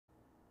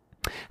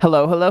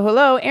Hello, hello,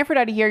 hello.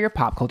 Antphrodite here, your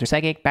pop culture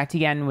psychic, back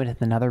again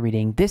with another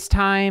reading. This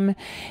time,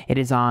 it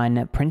is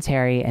on Prince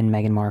Harry and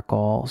Meghan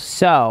Markle.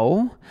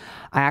 So,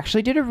 I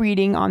actually did a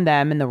reading on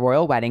them and the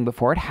royal wedding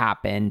before it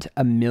happened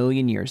a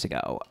million years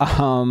ago.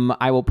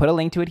 I will put a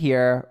link to it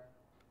here.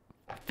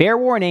 Fair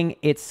warning,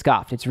 it's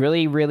scuffed. It's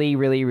really, really,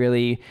 really,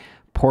 really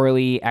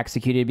poorly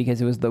executed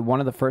because it was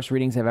one of the first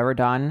readings I've ever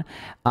done,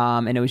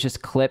 and it was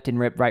just clipped and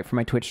ripped right from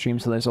my Twitch stream,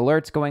 so there's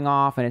alerts going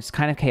off and it's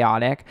kind of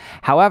chaotic.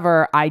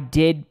 However, I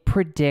did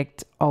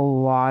predict a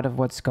lot of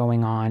what's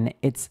going on.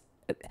 It's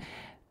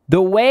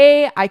the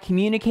way I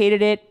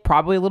communicated it,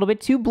 probably a little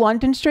bit too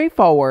blunt and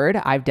straightforward.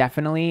 I've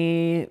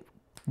definitely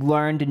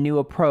learned a new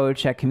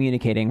approach at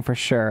communicating for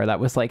sure. That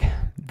was like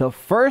the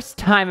first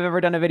time I've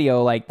ever done a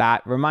video like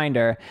that.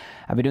 Reminder,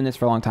 I've been doing this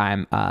for a long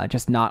time,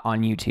 just not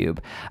on YouTube.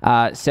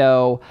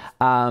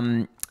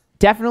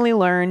 Definitely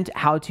learned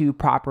how to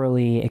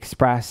properly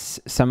express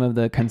some of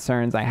the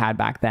concerns I had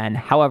back then.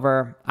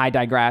 However, I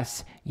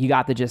digress. You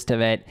got the gist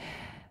of it.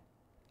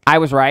 I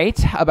was right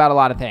about a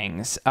lot of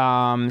things.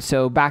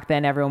 So back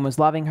then everyone was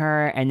loving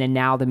her, and then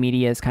now the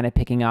media is kind of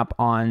picking up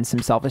on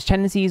some selfish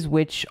tendencies,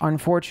 which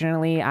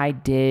unfortunately I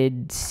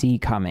did see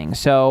coming.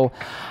 So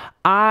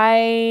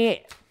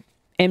I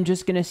am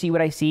just going to see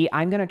what I see.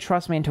 I'm going to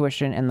trust my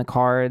intuition and the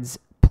cards.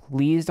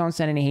 Please don't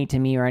send any hate to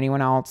me or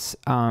anyone else.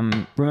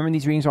 Remember,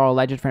 these readings are all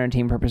alleged for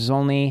entertainment purposes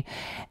only,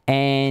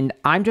 and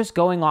I'm just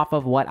going off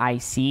of what I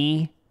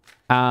see.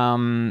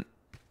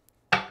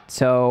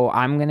 So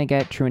I'm going to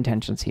get true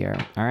intentions here.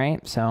 All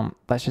right. So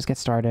let's just get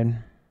started.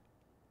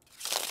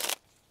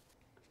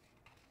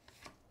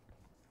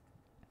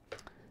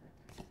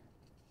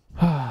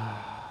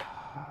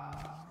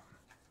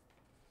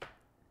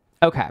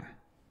 Okay.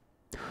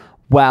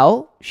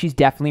 Well, she's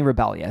definitely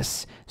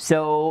rebellious.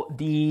 So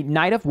the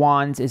Knight of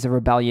Wands is a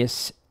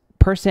rebellious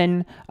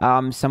person,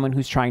 someone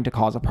who's trying to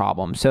cause a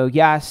problem. So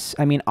yes,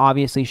 I mean,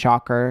 obviously,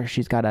 shocker,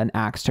 she's got an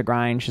axe to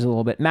grind. She's a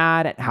little bit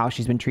mad at how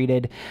she's been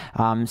treated.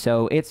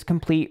 So it's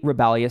complete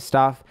rebellious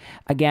stuff.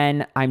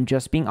 Again, I'm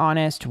just being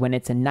honest. When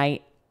it's a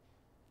knight,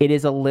 it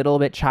is a little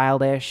bit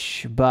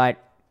childish, but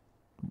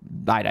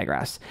I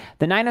digress.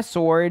 The Nine of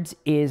Swords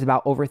is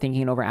about overthinking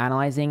and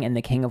overanalyzing, and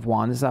the King of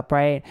Wands is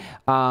upright.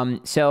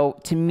 So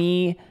to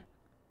me,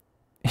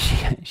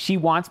 she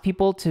wants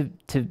people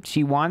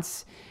she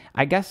wants,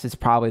 I guess it's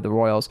probably the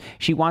royals,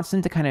 she wants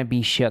them to kind of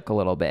be shook a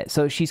little bit.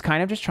 So she's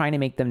kind of just trying to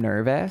make them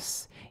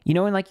nervous. You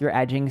know, when like you're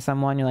edging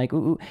someone, you're like,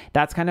 ooh,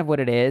 that's kind of what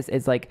it is.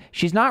 It's like,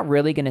 she's not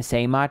really going to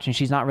say much and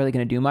she's not really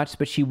going to do much,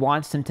 but she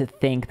wants them to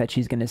think that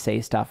she's going to say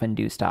stuff and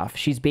do stuff.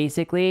 She's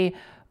basically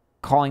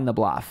calling the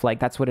bluff. Like,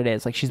 that's what it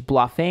is. Like, she's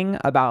bluffing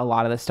about a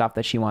lot of the stuff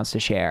that she wants to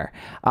share,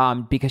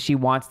 because she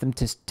wants them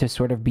to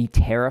sort of be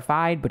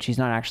terrified, but she's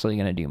not actually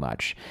going to do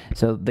much.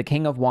 So the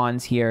King of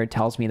Wands here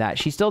tells me that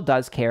she still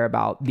does care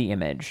about the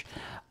image.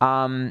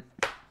 I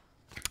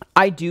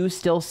do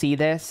still see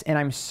this, and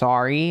I'm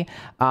sorry,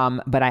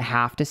 but I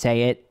have to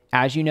say it.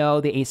 As you know,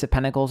 the Ace of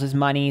Pentacles is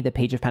money, the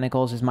Page of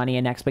Pentacles is money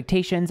and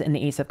expectations, and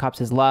the Ace of Cups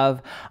is love.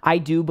 I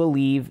do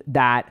believe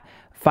that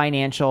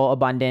financial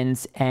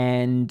abundance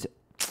and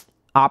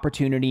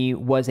opportunity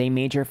was a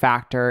major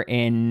factor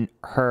in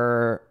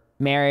her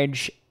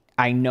marriage.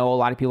 I know a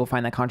lot of people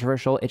find that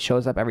controversial. It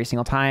shows up every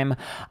single time.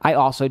 I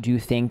also do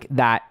think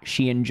that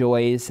she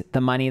enjoys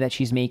the money that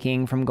she's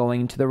making from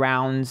going to the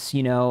rounds,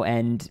 you know,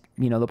 and,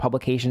 you know, the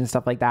publications and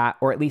stuff like that,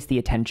 or at least the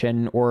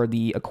attention or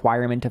the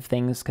acquirement of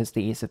things, because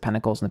the Ace of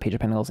Pentacles and the Page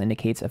of Pentacles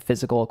indicates a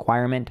physical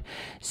acquirement.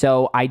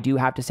 So I do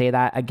have to say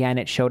that, again,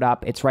 it showed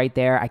up. It's right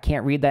there. I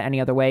can't read that any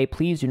other way.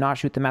 Please do not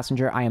shoot the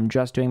messenger. I am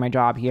just doing my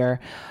job here.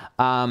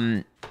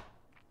 The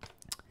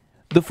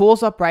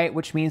Fool's upright,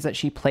 which means that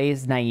she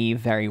plays naive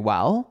very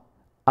well.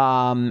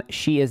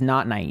 She is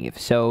not naive.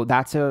 So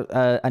that's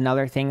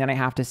another thing that I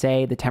have to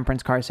say. The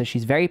Temperance card says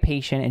she's very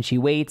patient and she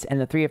waits.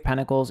 And the Three of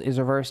Pentacles is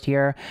reversed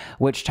here,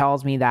 which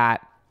tells me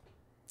that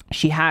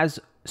she has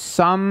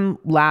some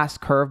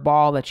last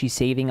curveball that she's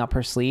saving up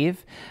her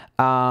sleeve.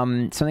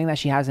 Something that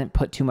she hasn't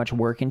put too much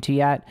work into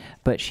yet,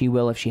 but she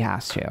will if she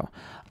has to.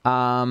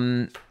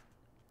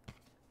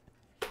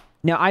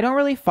 Now, I don't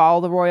really follow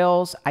the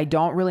royals. I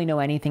don't really know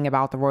anything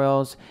about the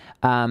royals.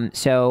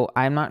 So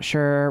I'm not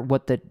sure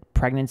what the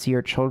pregnancy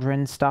or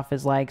children stuff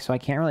is like. So I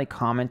can't really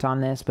comment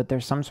on this, but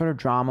there's some sort of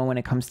drama when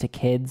it comes to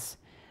kids.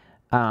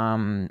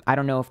 I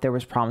don't know if there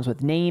was problems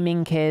with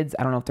naming kids.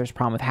 I don't know if there's a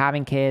problem with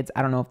having kids.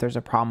 I don't know if there's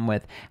a problem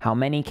with how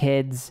many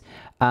kids.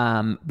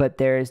 But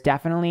there's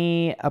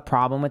definitely a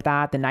problem with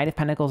that. The Knight of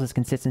Pentacles is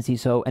consistency.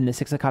 So, and the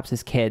Six of Cups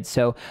is kids.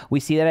 So we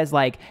see that as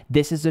like,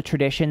 this is a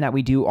tradition that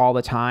we do all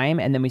the time.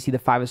 And then we see the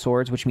Five of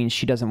Swords, which means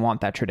she doesn't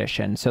want that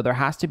tradition. So there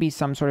has to be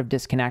some sort of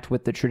disconnect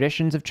with the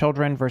traditions of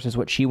children versus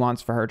what she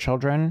wants for her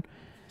children.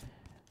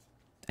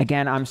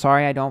 Again, I'm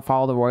sorry, I don't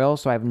follow the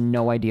royals, so I have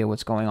no idea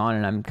what's going on.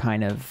 And I'm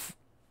kind of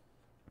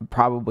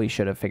probably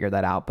should have figured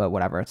that out, but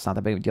whatever. It's not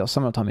that big of a deal.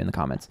 Someone will tell me in the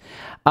comments.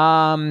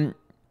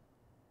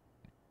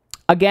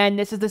 Again,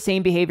 this is the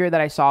same behavior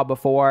that I saw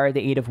before. The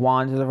Eight of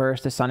Wands is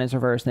reversed, the Sun is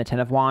reversed, and the Ten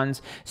of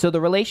Wands. So the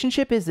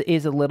relationship is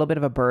a little bit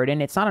of a burden.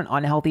 It's not an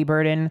unhealthy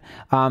burden.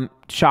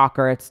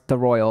 Shocker, it's the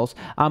Royals.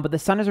 But the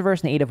Sun is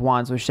reversed and the Eight of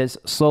Wands, which says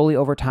slowly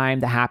over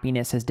time, the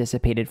happiness has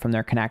dissipated from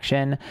their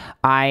connection.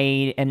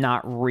 I am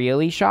not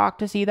really shocked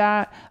to see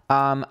that.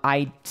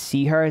 I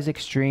see her as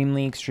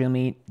extremely,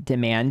 extremely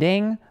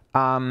demanding.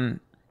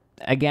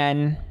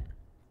 Again,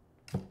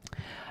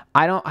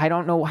 I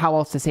don't know how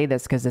else to say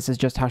this because this is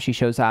just how she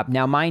shows up.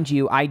 Now, mind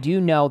you, I do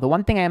know the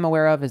one thing I am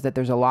aware of is that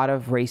there's a lot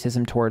of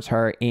racism towards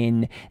her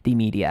in the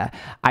media.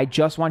 I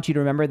just want you to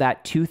remember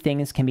that two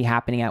things can be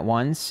happening at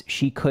once.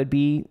 She could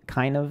be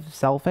kind of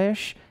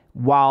selfish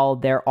while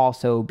they're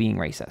also being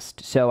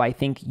racist. So I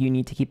think you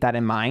need to keep that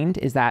in mind,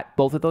 is that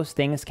both of those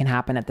things can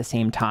happen at the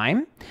same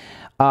time.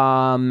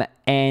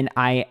 And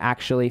I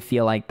actually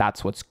feel like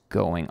that's what's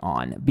going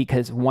on,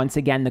 because once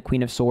again, the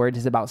Queen of Swords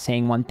is about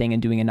saying one thing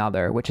and doing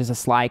another, which is a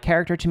sly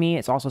character to me.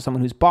 It's also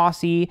someone who's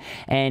bossy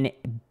and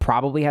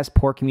probably has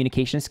poor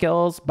communication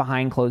skills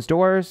behind closed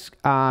doors.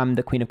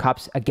 The Queen of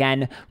Cups,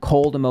 again,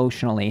 cold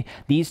emotionally.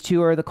 These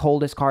two are the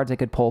coldest cards I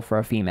could pull for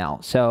a female.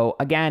 So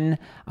again,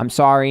 I'm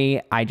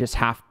sorry. I just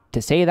have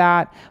to say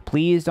that.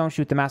 Please don't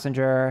shoot the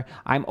messenger.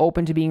 I'm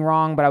open to being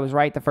wrong, but I was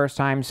right the first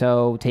time,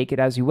 so take it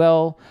as you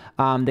will.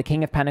 The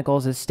King of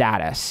Pentacles is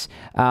status.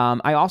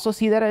 I also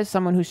see that as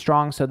someone who's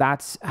strong, so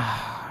that's,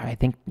 I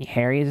think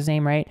Harry is his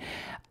name, right?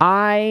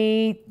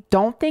 I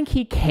don't think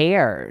he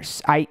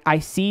cares. I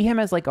see him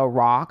as like a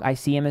rock. I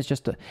see him as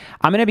just,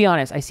 I'm going to be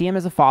honest, I see him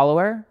as a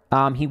follower.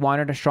 He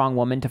wanted a strong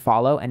woman to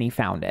follow, and he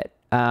found it.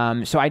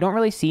 So I don't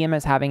really see him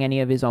as having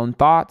any of his own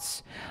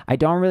thoughts. I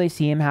don't really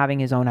see him having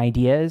his own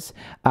ideas.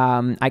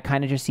 I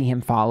kind of just see him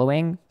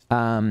following.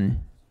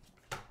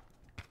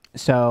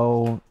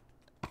 So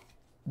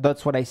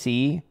that's what I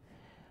see.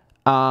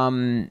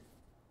 The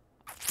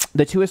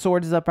Two of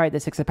Swords is upright. The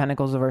Six of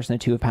Pentacles is reversed, and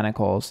the Two of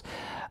Pentacles.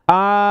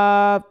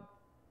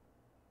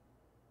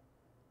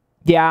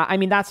 Yeah, I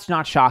mean, that's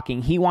not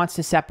shocking. He wants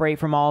to separate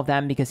from all of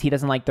them because he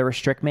doesn't like the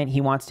restriction. He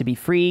wants to be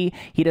free.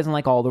 He doesn't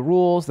like all the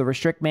rules, the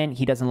restriction.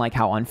 He doesn't like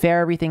how unfair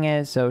everything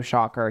is. So,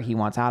 shocker, he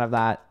wants out of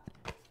that.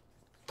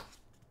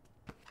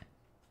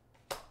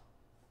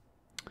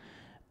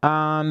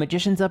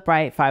 Magician's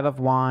upright, Five of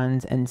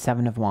Wands, and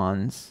Seven of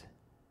Wands.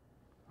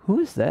 Who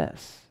is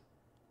this?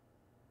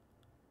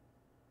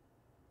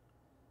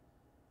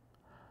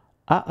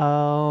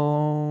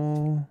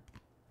 Uh-oh.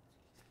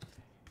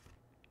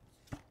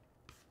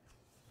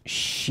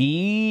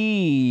 She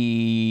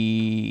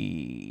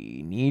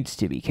needs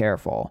to be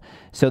careful.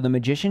 So the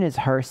Magician is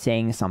her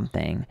saying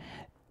something.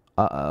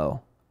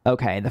 Uh-oh.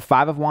 Okay, the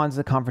Five of Wands is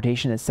a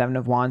confrontation. The Seven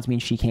of Wands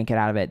means she can't get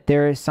out of it.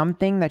 There is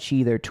something that she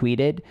either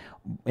tweeted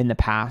in the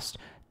past,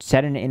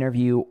 said in an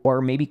interview,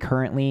 or maybe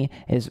currently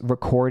is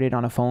recorded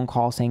on a phone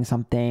call saying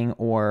something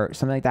or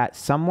something like that.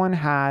 Someone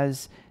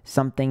has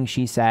something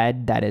she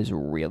said that is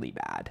really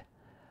bad.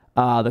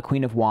 The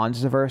Queen of Wands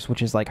is reversed,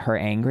 which is like her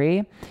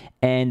angry.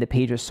 And the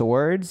Page of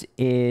Swords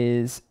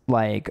is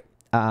like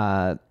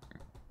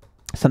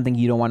something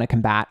you don't want to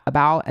combat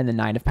about. And the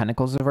Nine of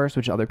Pentacles is reversed,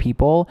 which is other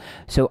people.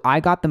 So I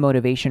got the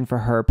motivation for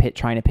her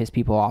trying to piss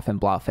people off and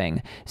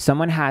bluffing.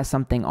 Someone has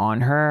something on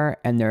her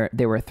and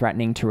they were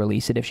threatening to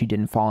release it if she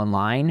didn't fall in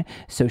line.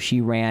 So she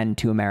ran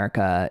to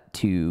America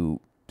to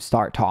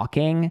start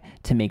talking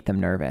to make them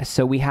nervous.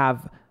 So we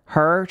have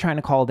her trying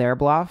to call their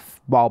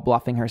bluff while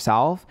bluffing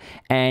herself,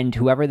 and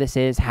whoever this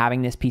is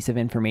having this piece of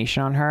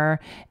information on her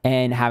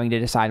and having to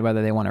decide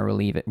whether they want to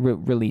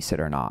release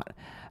it or not,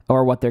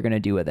 or what they're going to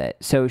do with it.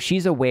 So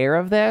she's aware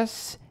of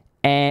this,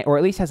 or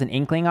at least has an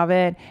inkling of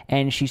it,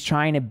 and she's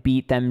trying to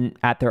beat them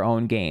at their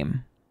own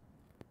game.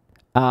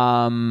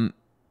 Yikes.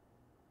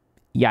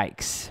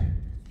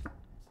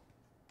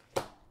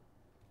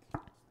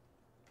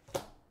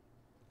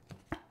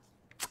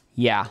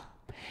 Yeah.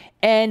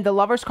 And the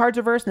Lover's card's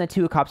reversed and the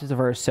Two of Cups is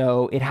reversed.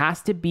 So it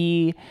has to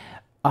be,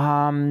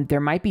 there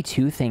might be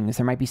two things.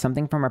 There might be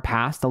something from her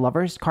past. The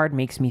Lover's card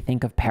makes me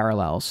think of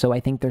parallels. So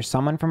I think there's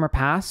someone from her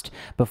past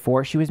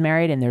before she was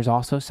married. And there's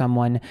also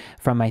someone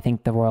from, I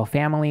think, the royal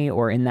family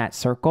or in that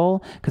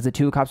circle. Because the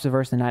Two of Cups is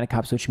reversed and the Nine of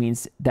Cups, which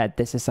means that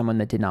this is someone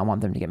that did not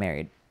want them to get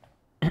married.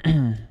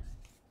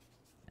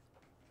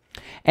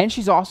 And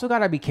she's also got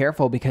to be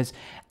careful because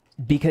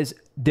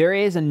there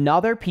is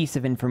another piece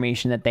of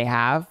information that they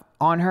have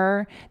on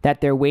her that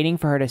they're waiting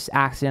for her to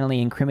accidentally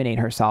incriminate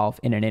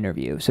herself in an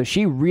interview. So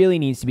she really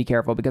needs to be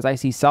careful, because I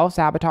see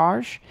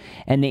self-sabotage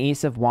and the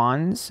Ace of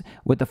Wands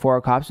with the Four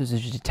of Cups, which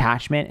is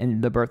detachment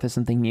and the birth of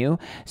something new.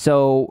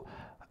 So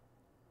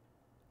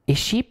is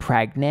she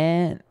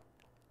pregnant?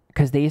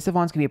 Because the Ace of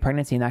Wands could be a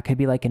pregnancy, and that could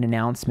be like an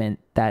announcement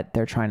that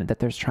they're trying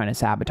to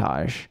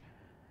sabotage.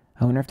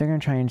 I wonder if they're going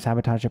to try and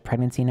sabotage a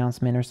pregnancy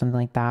announcement or something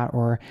like that.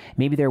 Or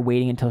maybe they're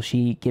waiting until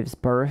she gives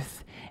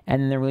birth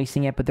and then they're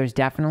releasing it. But there's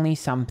definitely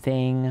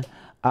something.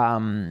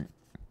 Yeah,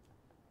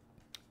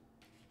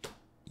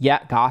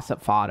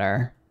 gossip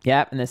fodder.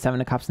 Yep, and the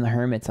Seven of Cups and the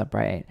Hermit's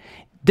upright.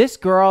 This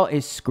girl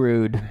is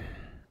screwed.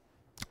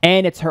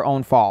 And it's her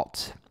own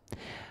fault.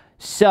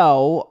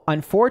 So,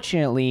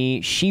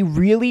 unfortunately, she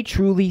really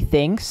truly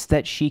thinks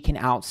that she can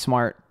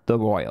outsmart the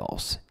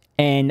royals.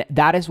 And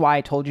that is why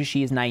I told you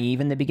she is naive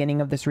in the beginning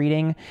of this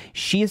reading.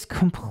 She is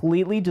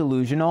completely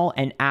delusional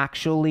and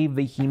actually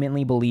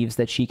vehemently believes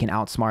that she can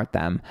outsmart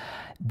them.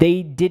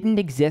 They didn't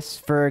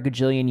exist for a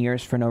gajillion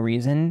years for no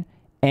reason.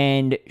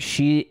 And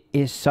she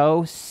is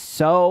so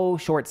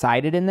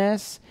short-sighted in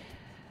this.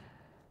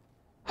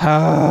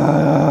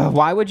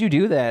 Why would you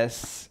do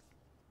this?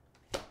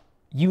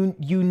 You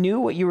knew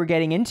what you were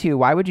getting into.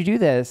 Why would you do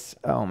this?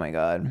 Oh my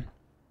God.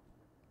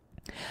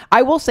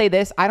 I will say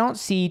this. I don't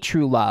see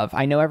true love.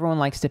 I know everyone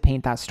likes to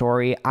paint that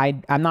story.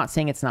 I'm not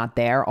saying it's not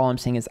there. All I'm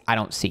saying is I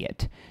don't see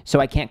it. So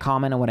I can't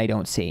comment on what I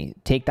don't see.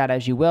 Take that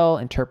as you will.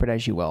 Interpret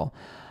as you will.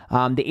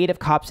 The Eight of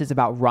Cups is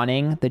about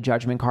running. The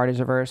Judgment card is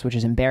reversed, which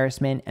is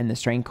embarrassment. And the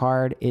Strength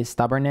card is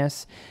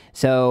stubbornness.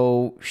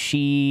 So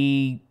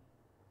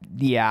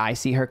yeah, I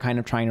see her kind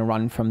of trying to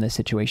run from this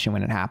situation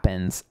when it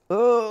happens.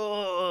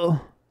 Ugh.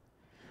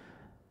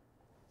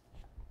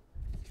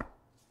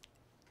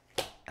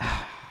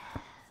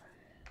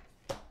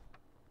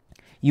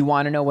 You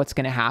want to know what's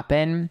going to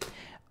happen?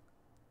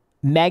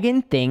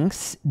 Meghan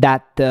thinks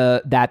that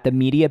the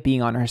media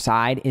being on her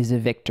side is a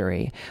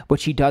victory. What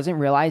she doesn't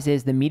realize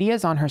is the media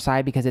is on her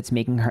side because it's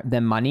making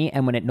them money.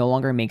 And when it no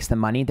longer makes them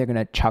money, they're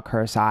going to chuck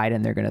her aside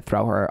and they're going to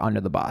throw her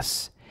under the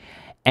bus.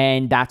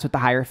 And that's what the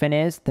Hierophant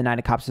is. The Nine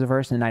of Cups is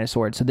reversed and the Knight of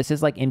Swords. So this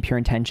is like impure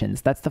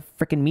intentions. That's the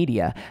freaking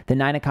media. The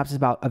Nine of Cups is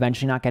about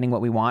eventually not getting what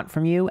we want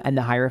from you. And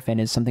the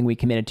Hierophant is something we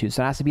committed to.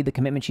 So it has to be the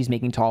commitment she's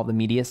making to all the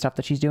media stuff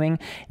that she's doing.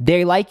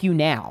 They like you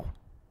now.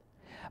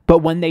 But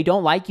when they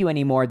don't like you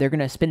anymore, they're going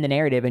to spin the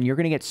narrative and you're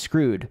going to get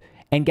screwed.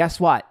 And guess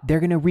what?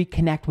 They're going to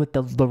reconnect with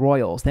the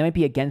royals. They might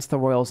be against the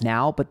royals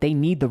now, but they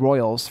need the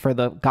royals for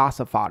the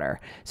gossip fodder.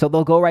 So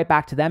they'll go right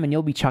back to them and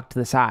you'll be chucked to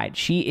the side.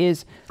 She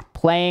is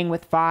playing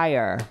with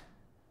fire.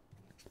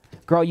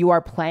 Girl, you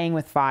are playing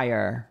with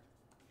fire.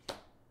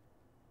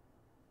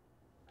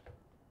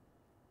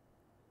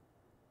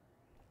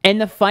 And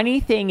the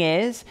funny thing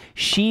is,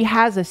 she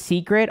has a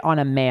secret on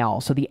a male.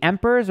 So the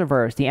Emperor is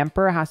reversed. The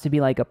Emperor has to be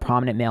like a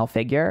prominent male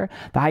figure.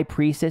 The High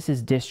Priestess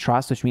is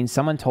distrust, which means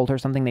someone told her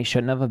something they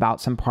shouldn't have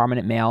about some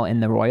prominent male in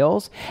the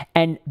royals.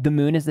 And the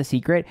Moon is the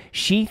secret.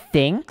 She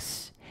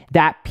thinks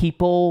that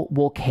people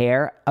will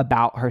care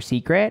about her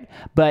secret,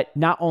 but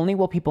not only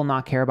will people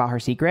not care about her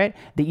secret,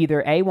 they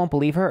either A, won't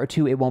believe her, or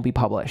two, it won't be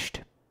published.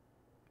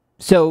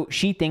 So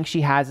she thinks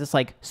she has this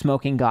like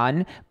smoking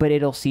gun, but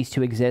it'll cease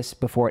to exist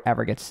before it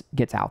ever gets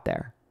out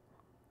there.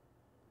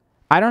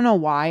 I don't know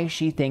why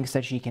she thinks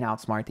that she can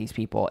outsmart these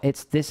people.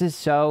 This is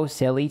so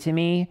silly to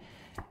me.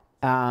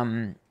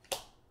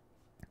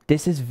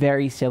 This is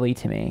very silly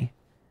to me.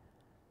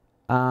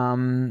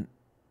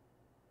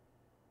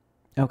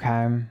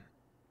 Okay.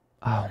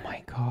 Oh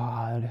my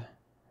God.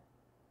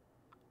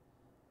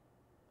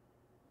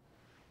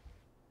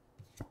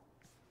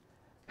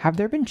 Have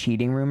there been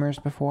cheating rumors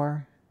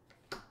before?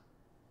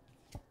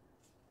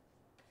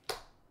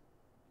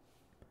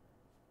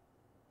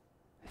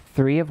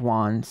 Three of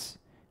Wands,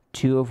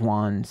 Two of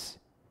Wands,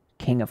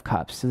 King of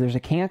Cups. So there's a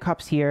King of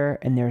Cups here,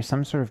 and there's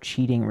some sort of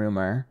cheating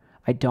rumor.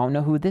 I don't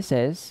know who this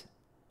is.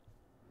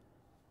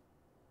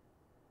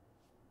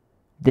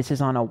 This is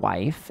on a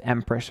wife,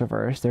 Empress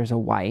reverse. There's a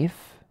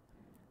wife.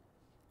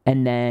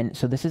 And then,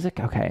 so this is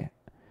okay.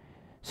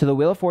 So the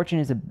Wheel of Fortune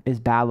is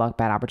bad luck,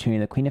 bad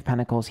opportunity. The Queen of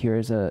Pentacles here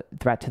is a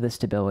threat to the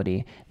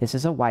stability. This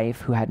is a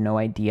wife who had no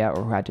idea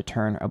or who had to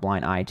turn a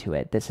blind eye to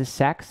it. This is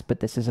sex, but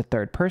this is a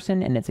third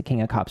person, and it's a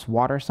King of Cups.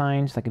 Water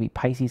signs, that could be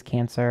Pisces,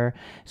 Cancer,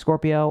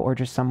 Scorpio, or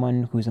just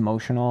someone who's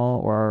emotional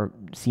or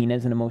seen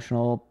as an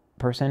emotional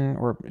person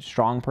or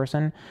strong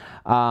person.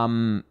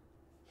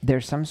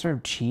 There's some sort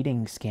of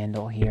cheating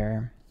scandal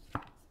here.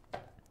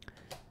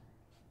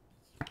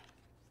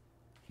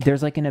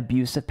 There's like an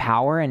abuse of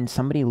power and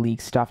somebody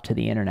leaks stuff to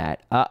the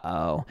internet.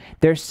 Uh-oh.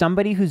 There's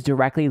somebody who's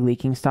directly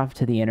leaking stuff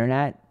to the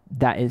internet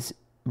that is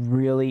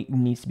really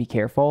needs to be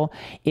careful.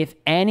 If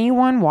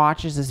anyone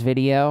watches this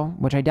video,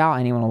 which I doubt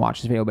anyone will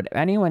watch this video, but if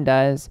anyone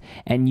does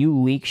and you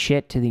leak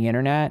shit to the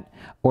internet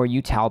or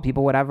you tell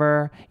people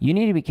whatever, you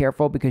need to be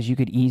careful because you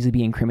could easily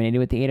be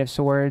incriminated with the Eight of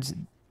Swords.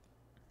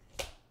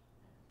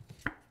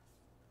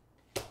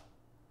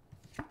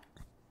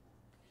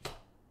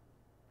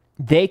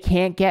 They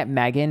can't get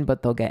Meghan,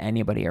 but they'll get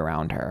anybody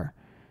around her.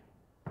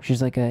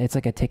 She's like it's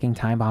like a ticking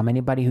time bomb.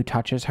 Anybody who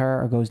touches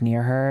her or goes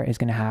near her is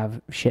going to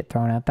have shit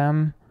thrown at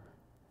them.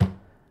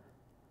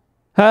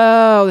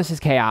 Oh, this is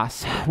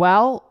chaos.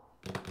 Well,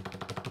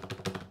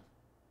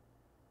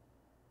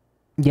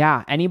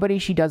 yeah, anybody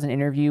she does an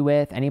interview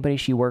with, anybody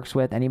she works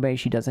with, anybody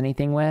she does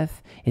anything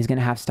with is going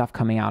to have stuff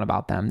coming out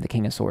about them. The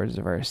King of Swords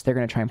reverse. They're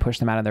going to try and push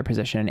them out of their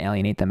position and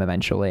alienate them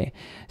eventually.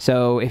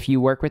 So if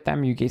you work with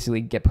them, you basically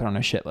get put on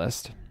a shit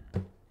list.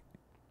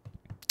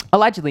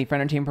 Allegedly, for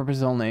entertainment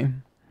purposes only.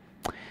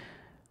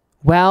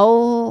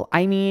 Well,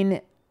 I mean,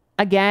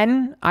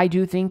 again, I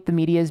do think the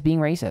media is being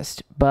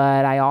racist,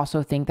 but I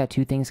also think that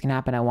two things can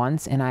happen at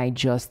once, and I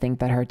just think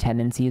that her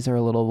tendencies are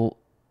a little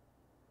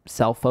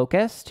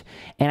self-focused,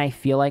 and I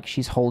feel like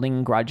she's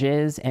holding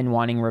grudges and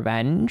wanting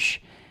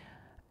revenge.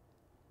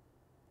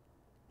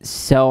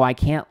 So I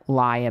can't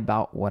lie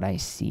about what I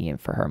see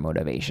for her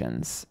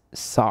motivations.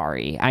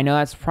 Sorry. I know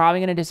that's probably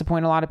going to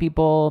disappoint a lot of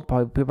people.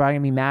 Probably people are going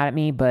to be mad at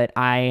me, but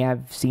I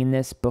have seen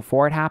this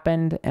before it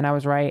happened and I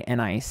was right,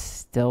 and I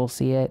still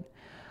see it.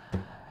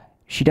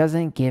 She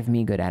doesn't give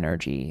me good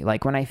energy.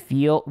 Like when I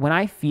feel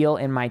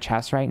in my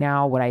chest right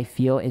now, what I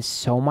feel is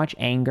so much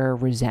anger,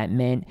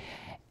 resentment,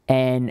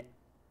 and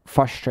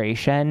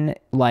frustration.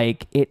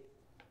 Like it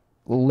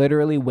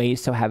literally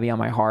weighs so heavy on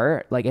my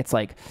heart. Like it's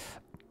like,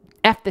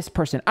 F this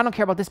person. I don't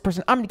care about this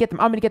person. I'm going to get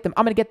them. I'm going to get them.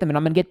 I'm going to get them. And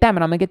I'm going to get them.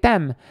 And I'm going to get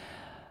them.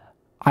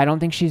 I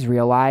don't think she's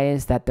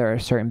realized that there are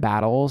certain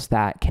battles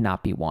that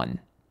cannot be won.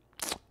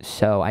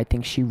 So I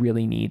think she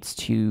really needs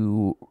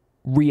to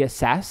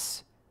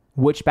reassess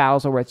which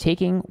battles are worth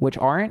taking, which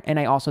aren't. And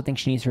I also think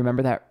she needs to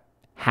remember that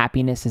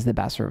happiness is the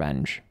best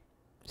revenge.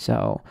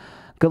 So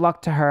good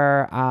luck to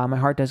her. My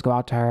heart does go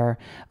out to her.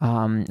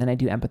 And I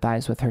do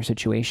empathize with her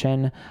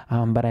situation.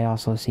 But I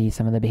also see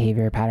some of the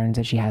behavior patterns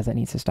that she has that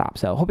needs to stop.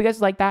 So hope you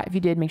guys like that. If you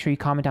did, make sure you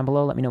comment down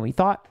below. Let me know what you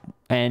thought.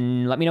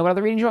 And let me know what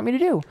other readings you want me to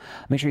do.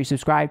 Make sure you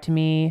subscribe to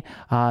me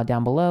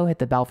down below. Hit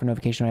the bell for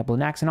notification when I upload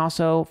next. And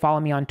also follow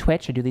me on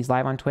Twitch. I do these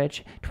live on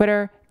Twitch,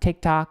 Twitter,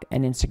 TikTok,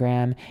 and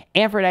Instagram.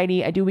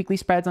 Antphrodite. I do weekly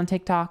spreads on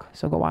TikTok.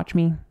 So go watch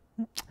me.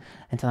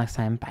 Until next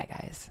time. Bye,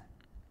 guys.